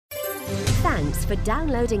Thanks for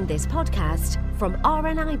downloading this podcast from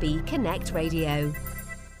RNIB Connect Radio.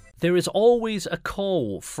 There is always a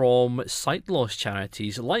call from sight loss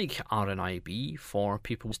charities like RNIB for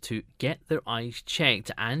people to get their eyes checked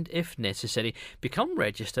and, if necessary, become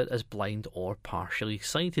registered as blind or partially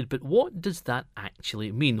sighted. But what does that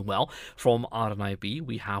actually mean? Well, from RNIB,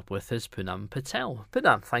 we have with us Poonam Patel.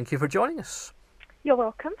 Poonam, thank you for joining us. You're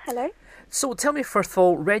welcome. Hello. So tell me, first of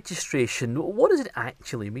all, registration, what does it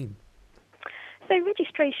actually mean? So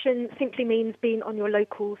registration simply means being on your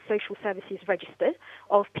local social services register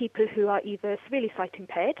of people who are either severely sight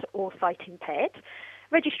impaired or sight impaired.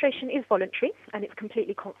 Registration is voluntary and it's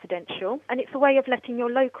completely confidential, and it's a way of letting your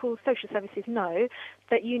local social services know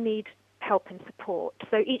that you need help and support.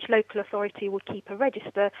 So each local authority will keep a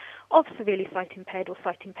register of severely sight impaired or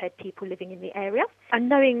sight impaired people living in the area, and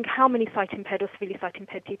knowing how many sight impaired or severely sight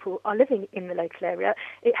impaired people are living in the local area,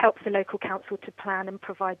 it helps the local council to plan and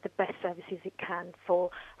provide the best services it can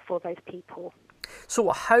for those people.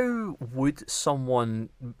 So how would someone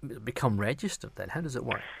become registered then? How does it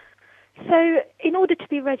work? So in order to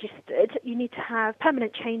be registered, you need to have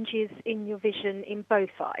permanent changes in your vision in both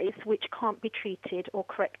eyes, which can't be treated or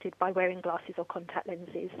corrected by wearing glasses or contact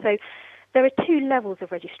lenses. So there are two levels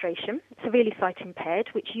of registration: severely sight impaired,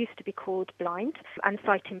 which used to be called blind, and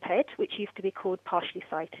sight impaired, which used to be called partially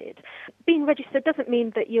sighted. Being registered doesn't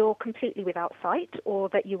mean that you're completely without sight or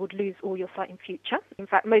that you would lose all your sight in future. In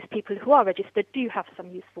fact, most people who are registered do have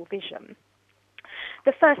some useful vision.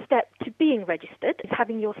 The first step to being registered is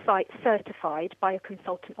having your sight certified by a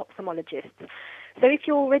consultant ophthalmologist. So if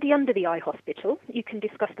you're already under the eye hospital, you can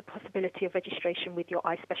discuss the possibility of registration with your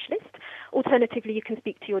eye specialist. Alternatively, you can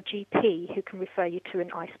speak to your GP, who can refer you to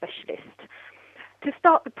an eye specialist. To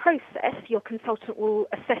start the process, your consultant will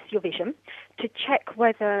assess your vision to check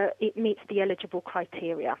whether it meets the eligible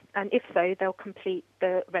criteria, and if so, they'll complete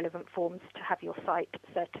the relevant forms to have your sight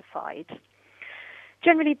certified.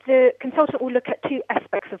 Generally, the consultant will look at two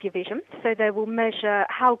aspects of your vision. So they will measure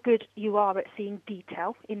how good you are at seeing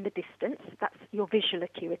detail in the distance, that's your visual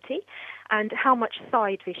acuity, and how much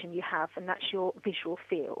side vision you have, and that's your visual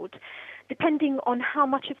field. Depending on how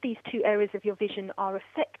much of these two areas of your vision are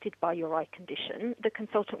affected by your eye condition, the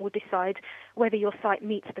consultant will decide whether your sight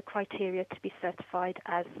meets the criteria to be certified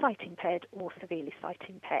as sight impaired or severely sight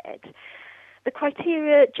impaired. The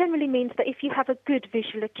criteria generally means that if you have a good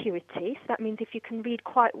visual acuity, so that means if you can read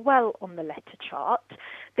quite well on the letter chart,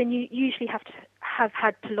 then you usually have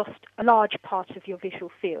had to lost a large part of your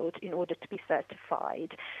visual field in order to be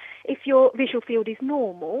certified. If your visual field is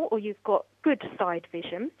normal or you've got good side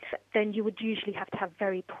vision, then you would usually have to have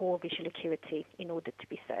very poor visual acuity in order to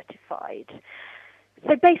be certified.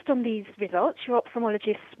 So based on these results, your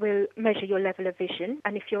ophthalmologist will measure your level of vision,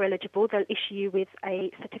 and if you're eligible, they'll issue you with a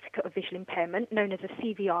certificate of visual impairment known as a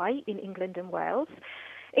CVI in England and Wales.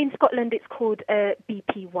 In Scotland, it's called a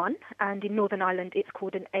BP1, and in Northern Ireland, it's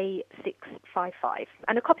called an A655.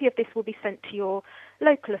 And a copy of this will be sent to your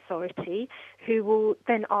local authority, who will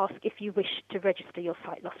then ask if you wish to register your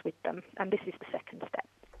sight loss with them, and this is the second step.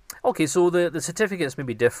 Okay, so the certificates may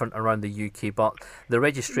be different around the UK, but the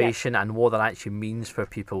registration and what that actually means for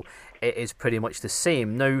people is pretty much the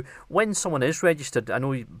same. Now, when someone is registered, I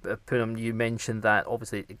know, Poonam, you mentioned that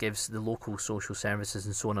obviously it gives the local social services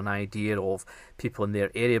and so on an idea of people in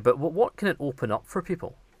their area, but what can it open up for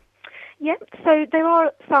people? Yeah, so there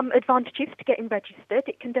are some advantages to getting registered.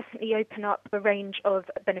 It can definitely open up a range of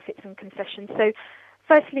benefits and concessions. So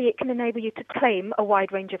firstly, it can enable you to claim a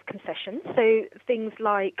wide range of concessions. So things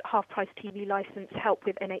like half-price TV licence, help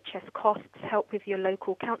with NHS costs, help with your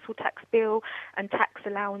local council tax bill and tax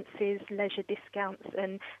allowances, leisure discounts,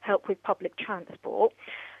 and help with public transport.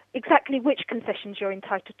 Exactly which concessions you're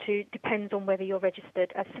entitled to depends on whether you're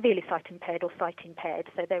registered as severely sight impaired or sight impaired,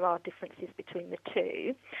 so there are differences between the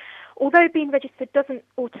two. Although being registered doesn't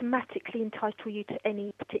automatically entitle you to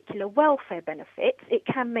any particular welfare benefits, it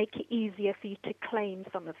can make it easier for you to claim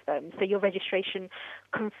some of them. So your registration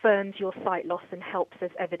confirms your sight loss and helps as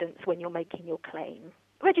evidence when you're making your claim.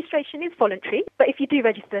 Registration is voluntary, but if you do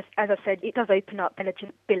register, as I said, it does open up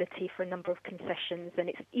eligibility for a number of concessions, and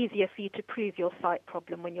it's easier for you to prove your sight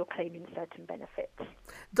problem when you're claiming certain benefits.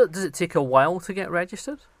 Does it take a while to get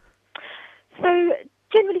registered? So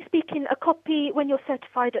generally speaking, a copy, when you're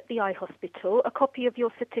certified at the eye hospital, a copy of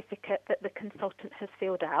your certificate that the consultant has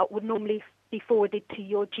filled out would normally be forwarded to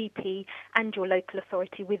your GP and your local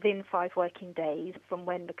authority within 5 working days from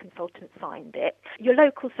when the consultant signed it. Your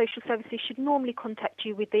local social services should normally contact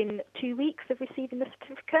you within 2 weeks of receiving the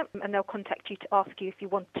certificate, and they'll contact you to ask you if you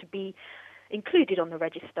want to be included on the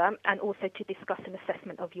register, and also to discuss an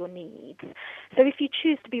assessment of your needs. So if you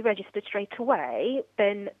choose to be registered straight away,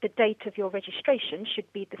 then the date of your registration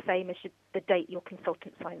should be the same as the date your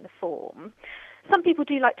consultant signed the form. Some people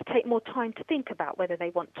do like to take more time to think about whether they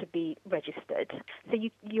want to be registered. So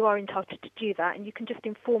you are entitled to do that, and you can just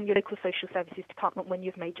inform your local social services department when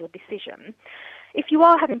you've made your decision. If you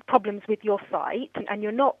are having problems with your site and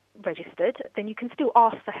you're not registered, then you can still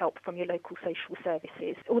ask for help from your local social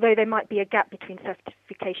services. Although there might be a gap between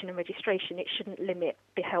certification and registration, it shouldn't limit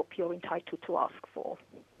the help you're entitled to ask for.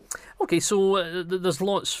 Okay, so there's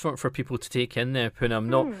lots for people to take in there,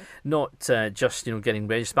 Poonam. Not just getting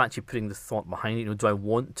registered, but actually putting the thought behind it. Do I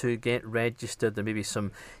want to get registered? There may be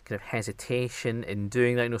some kind of hesitation in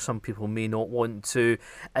doing that. Some people may not want to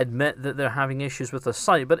admit that they're having issues with the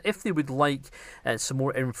site, but if they would like some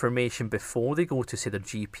more information before they go to, say, their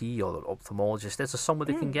GP or their ophthalmologist, is there somewhere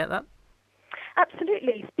they can get that?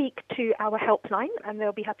 Absolutely. Speak to our helpline and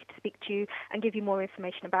they'll be happy to speak to you and give you more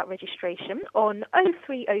information about registration on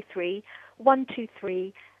 0303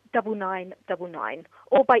 123 9999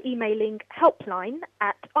 or by emailing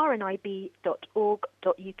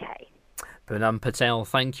helpline@rnib.org.uk. Poonam Patel,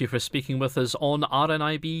 thank you for speaking with us on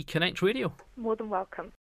RNIB Connect Radio. More than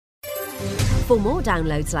welcome. For more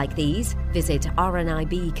downloads like these, visit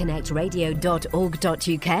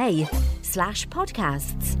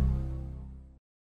rnibconnectradio.org.uk/podcasts.